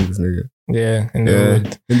primary when I knew this nigga. Yeah, in the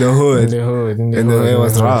hood. In the hood. It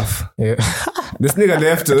was rough. Yeah. This nigga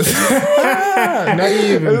left us. Not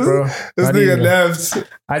even, bro. This nigga left.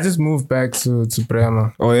 I just moved back to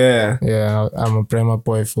Brema. Oh, yeah? Yeah, I'm a Brema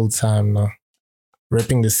boy full time now.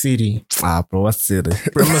 Repping the city. Bro, what city?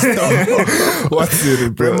 Brema store. What city,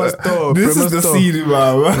 bro? Brema store. This is the city,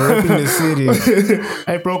 bro. Repping the city.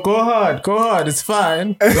 Hey, bro, go hard. It's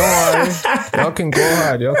fine. Don't worry. Y'all can go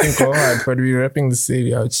hard. But we're repping the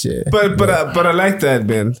city out here. But I like that,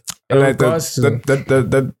 man. I like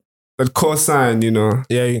that core sign, you know.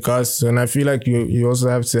 Yeah, you got to. And I feel like you also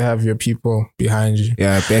have to have your people behind you.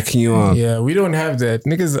 Yeah, backing you up. Yeah, we don't have that.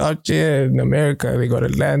 Niggas out there in America, they got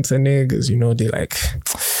Atlanta niggas, you know, they like,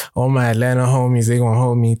 all my Atlanta homies, they gonna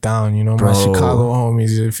hold me down. You know, Bro. my Chicago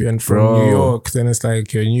homies. If you're from Bro. New York, then it's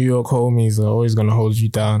like your New York homies are always gonna hold you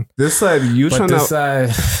down. This side, they're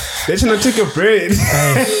trying to take your bread.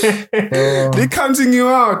 They're counting you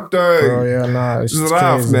out, dog. Bro, yeah, nah, it's It's just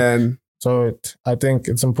rough, crazy. man. So I think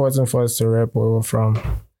it's important for us to rep where we're from.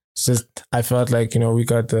 It's just I felt like, you know, we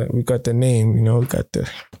got the name, you know, we got that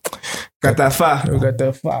fire.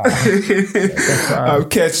 I'm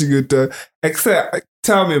catching it, though. Except,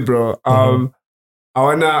 tell me, bro. I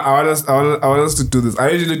want us to do this. I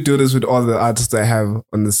usually do this with all the artists I have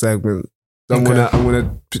on the segment. So I'm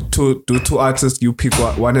gonna do two artists. You pick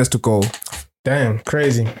one has to go. Damn,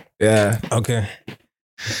 crazy. Yeah. Okay.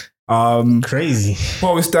 Crazy.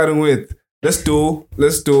 What are we starting with? Let's do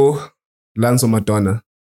Lanzo Madonna.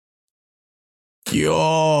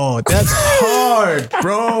 Yo, that's hard,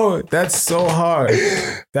 bro. That's so hard.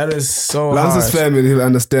 That is so Lanzo's hard. family, he'll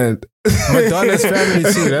understand. Madonna's family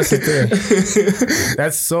too. That's the thing.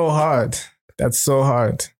 That's so hard. That's so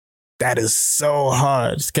hard. That is so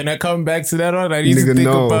hard. Can I come back to that one? I need to think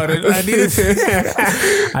about it.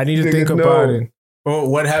 I need to think about it. Oh,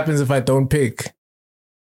 what happens if I don't pick?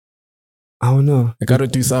 I don't know. I gotta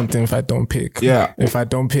do something if I don't pick. Yeah. If I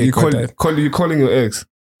don't pick, you calling your ex.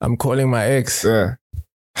 I'm calling my ex. Yeah.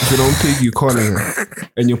 If you don't pick, you're calling her.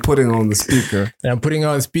 And you're putting her on the speaker. And I'm putting her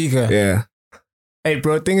on speaker. Yeah. Hey,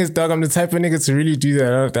 bro, thing is, dog, I'm the type of nigga to really do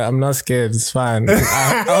that. I'm not scared. It's fine.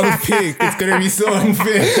 I'll pick. It's gonna be so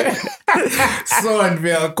unfair. So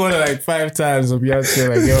unfair. I'll call her like 5 times. I'll be out there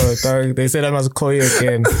like, yo, dog, they said I must call you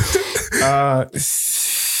again.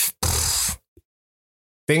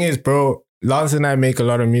 Thing is, bro, Lance and I make a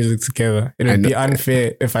lot of music together. It would be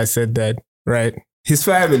unfair if I said that, right? His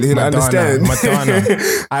family, he'll understand. Madonna.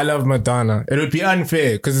 I love Madonna. It would be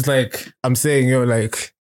unfair because it's like, I'm saying, yo,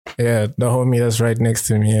 like, yeah, the homie that's right next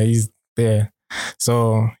to me, yeah, he's there.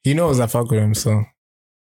 So he knows I fuck with him, so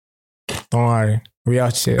don't worry. We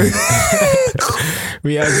out here.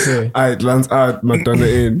 We out here. Alright, Lance out, Madonna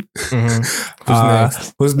in.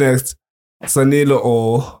 Mm-hmm. Who's next? Sanilo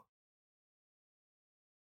or...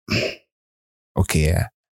 Okay, yeah.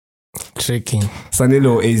 Tricky.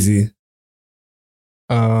 Sanilo or AZ?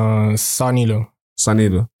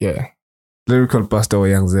 Sanilo. Yeah. Lyrical Buster or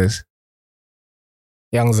Young Zesh?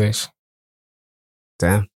 Young Zesh.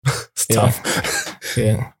 Damn. It's tough.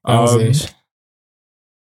 Yeah. Young Zesh.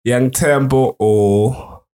 Young Tempo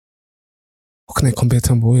or... What can I compare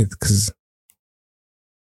Tempo with? Because...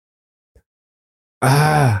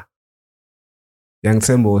 Young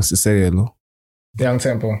Tempo is Cicero. Young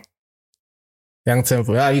Tempo. You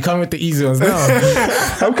come with the easy ones now.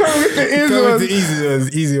 I'm coming with the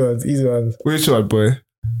Easy ones. Which one, boy?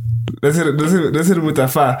 Let's hit him with that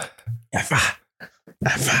fire.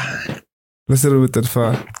 Let's hit him with that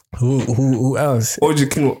fire. Who else? OG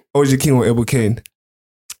King or Abel Kane?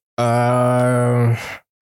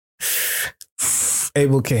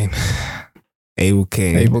 Abel Kane.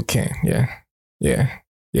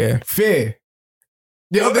 Yeah. Fair.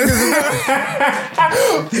 Yo, niggas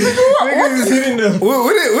is hitting them.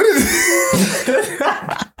 What is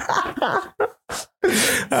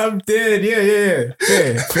I'm dead. Yeah.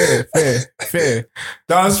 Fair.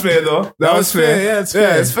 That was fair though. That was fair. Yeah, it's fair.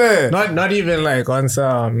 Yeah, it's fair. Not even like on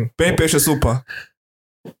some Baby Super.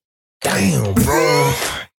 Damn, bro.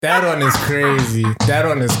 That one is crazy.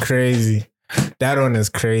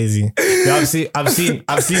 Yo,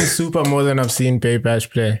 I've seen Super more than I've seen Bay Bash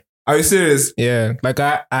play. Are you serious? Yeah, like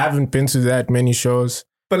I haven't been to that many shows,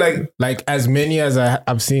 but like as many as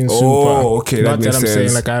I've seen Super. Oh, okay, not that I'm makes saying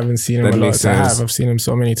sense. like I haven't seen him a lot. I've seen him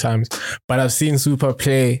so many times, but I've seen Super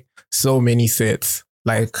play so many sets.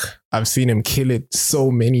 Like I've seen him kill it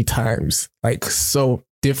so many times, like so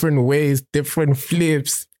different ways, different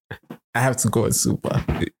flips. I have to go with Super.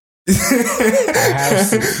 I have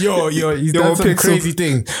to. Yo, he's done some crazy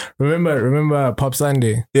things. Remember Pop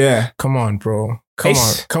Sunday? Yeah. Come on, bro.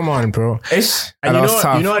 Come on, bro. Ish. And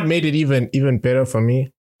you know what made it even better for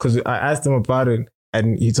me? Because I asked him about it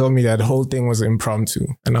and he told me that the whole thing was impromptu.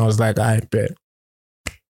 And I was like, I bet.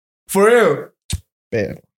 For real?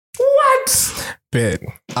 Bet. What? Bet.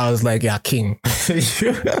 I was like, yeah, king.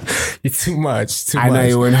 You're too much. I know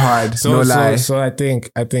you went hard. No lie. So I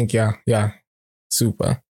think, yeah.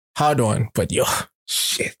 Super. Hard one, but yo.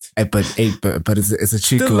 Shit. But it's a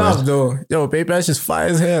cheeky Still love though. Yo, Baby Bash is fire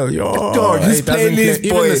as hell. Yo, this playlist,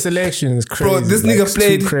 boy. Even the selection is crazy. Bro, this like, nigga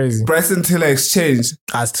played crazy. Bryson Taylor Exchange.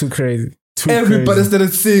 That's too crazy. Everybody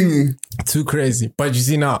started singing. Too crazy. But you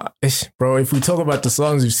see now, bro, if we talk about the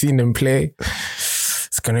songs we've seen them play,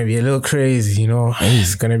 it's gonna be a little crazy, you know.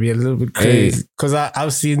 It's gonna be a little bit crazy because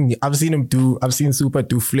I've seen Super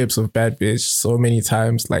do flips of Bad Bitch so many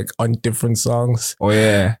times, like on different songs. Oh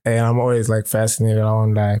yeah, and I'm always like fascinated. I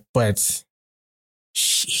won't lie, but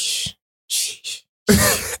sheesh.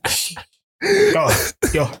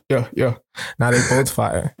 Yo. Now they both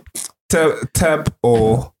fire. Tap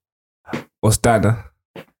or Stada?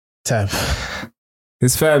 Tap.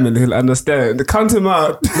 His family, he'll understand. Count him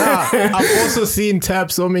out. Nah, I've also seen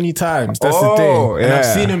Tap so many times. That's the thing. And I've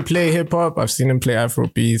seen him play hip hop. I've seen him play Afro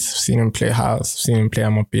beats. I've seen him play house. I've seen him play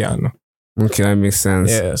Amapiano. Okay, that makes sense.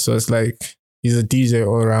 Yeah, so it's like he's a DJ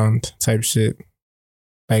all around type shit,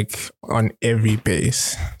 like on every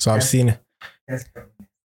bass. So I've seen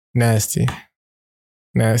nasty.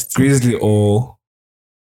 Grizzly or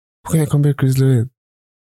who can I compare Grizzly with?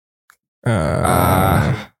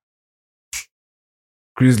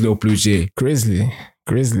 Grizzly or Blue Jay? Grizzly.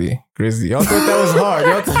 Y'all thought that was hard.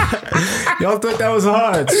 Y'all thought that was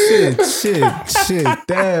hard. Shit.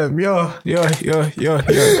 Damn. Yo. Y'all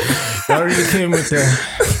really came with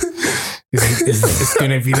that. It's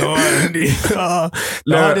gonna be the one.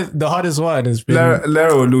 The hardest one has been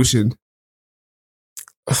Lara or Lucian?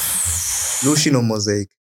 Lucian or Mosaic?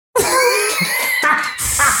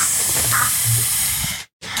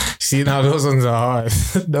 See, now those ones are hard.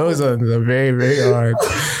 Those ones are very, very hard.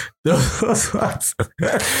 Those ones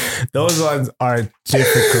are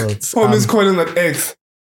difficult. Homie's calling that X.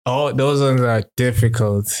 Oh, those ones are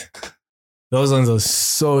difficult. Those ones are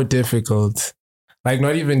so difficult. Like,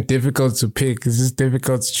 not even difficult to pick. It's just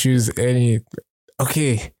difficult to choose any.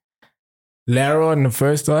 Okay. Laro on the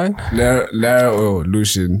first one? Lara or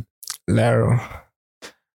Lucian? Laro.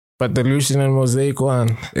 But the Lucian and Mosaic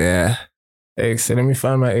one. Yeah. X. Let me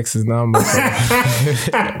find my ex's number. Let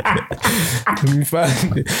me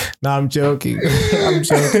find it. No, I'm joking. I'm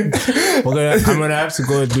gonna have to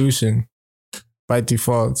go with Lucian by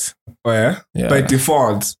default. Oh yeah? By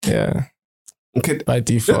default. Yeah. Okay. By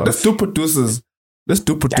default. There's two producers. Mesh or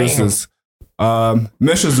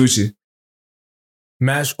Zuchi?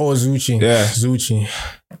 Mash or Zuchi? Yeah. Zuchi.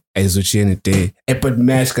 Hey, Zuchi any day. Hey, but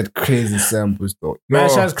Mash got crazy samples though.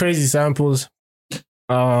 Mash has crazy samples.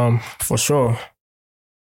 For sure.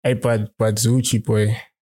 Hey, but Zuchi, boy.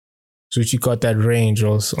 Zuchi got that range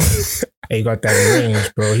also. He got that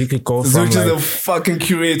range, bro. He could go from Zuchi's a fucking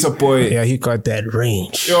curator, boy. Yeah, he got that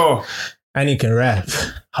range. Yo. And he can rap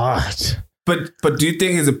hard. But do you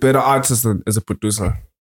think he's a better artist than as a producer?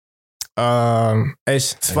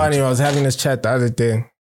 It's funny. I was having this chat the other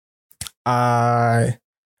day. I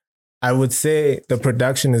would say the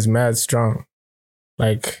production is mad strong.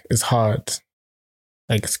 Like, it's hard.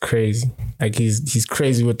 Like, it's crazy. Like, he's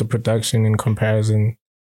crazy with the production in comparison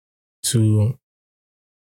to,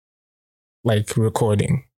 like,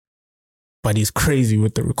 recording. But he's crazy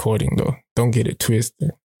with the recording, though. Don't get it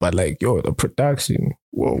twisted. But, like, yo, the production,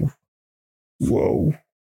 whoa,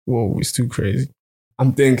 it's too crazy.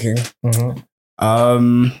 I'm thinking. Mm-hmm. I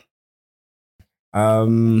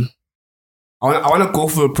want to go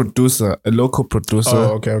for a producer, a local producer.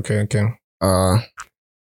 Oh, okay.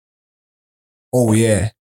 Oh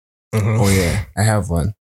yeah. Mm-hmm. Oh yeah. I have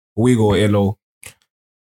one. We go Elo.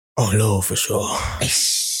 Oh, Lo, for sure.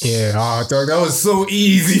 Yeah. Oh, dog, that was so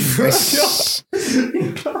easy, bro. That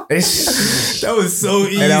was so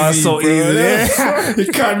easy. And that was so bro. easy. Yeah.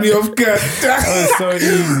 It caught me off guard. That was so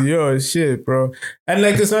easy. Yo, shit, bro. And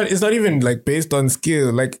like, it's not even like based on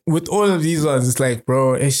skill. Like with all of these ones, it's like,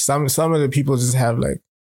 bro, some of the people just have like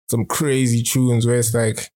some crazy tunes where it's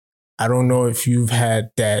like, I don't know if you've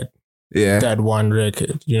had that one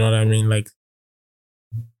record. You know what I mean? Like,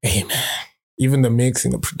 hey man, even the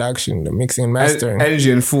mixing, the production, the mixing and mastering.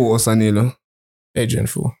 Adrian Fu or Sanilo? Adrian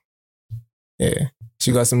Fu. Yeah.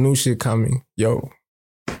 She got some new shit coming. Yo.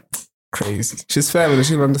 Crazy. She's family.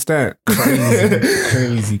 She'll understand.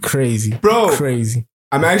 Crazy. Bro. Crazy.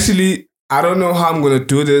 I don't know how I'm going to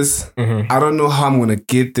do this. Mm-hmm. I don't know how I'm going to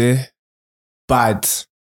get there. But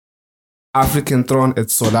African Throne at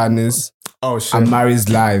Solanis. Oh, shit. Amari's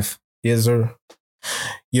live. Yes, sir.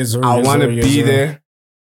 I want to be there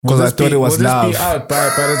because I thought it was live. Will this be out by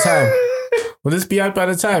the time? Will this be out by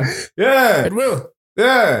the time? Yeah. It will.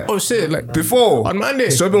 Yeah. Oh, shit. Like before. On Monday.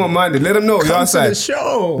 Shopping on Monday. Let them know you're outside. Come to the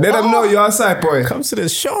show. Let them know you're outside, boy. Come to the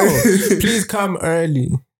show. Please come early.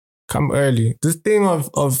 Come early. This thing of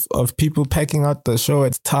people packing out the show,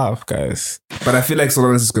 it's tough, guys. But I feel like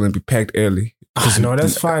Solanis is going to be packed early. No,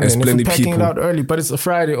 that's fine. And if we're packing it out early, but it's a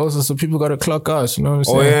Friday also, so people got to clock out, you know what I'm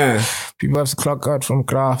saying? Oh, yeah. People have to clock out from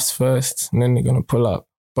crafts first, and then they're going to pull up.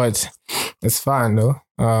 But it's fine, though.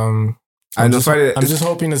 I'm just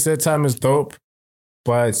hoping the set time is dope,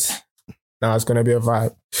 but Now it's gonna be a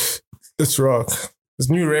vibe. Let's rock. There's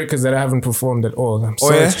new records that I haven't performed at all. I'm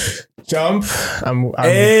so Jump. I'm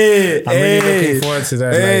really looking forward to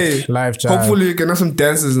that live jam. Hopefully you can have some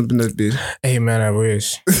dances in that bit. Hey man, I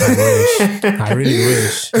wish. I really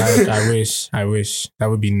wish. I wish. That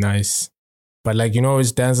would be nice. But like, you know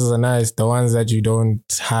which dances are nice? The ones that you don't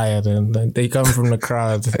hire, then they come from the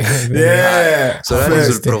crowd. Yeah. So that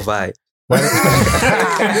is will provide. So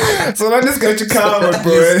I just got you covered,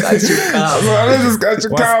 bro.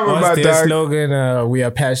 What's their slogan? We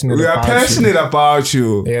are passionate. We are passionate about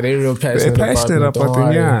you. Yeah, they're real passionate. They're passionate about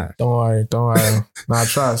you. Yeah. Don't worry. Nah,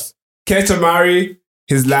 trust. Catch Amarii,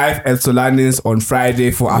 his live at Solanis on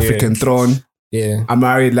Friday for African Throne. Yeah.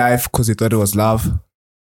 Amarii live because he thought it was love.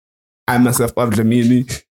 I myself, Pablo Mini,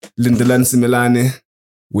 Lindelan Similane.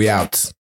 We out.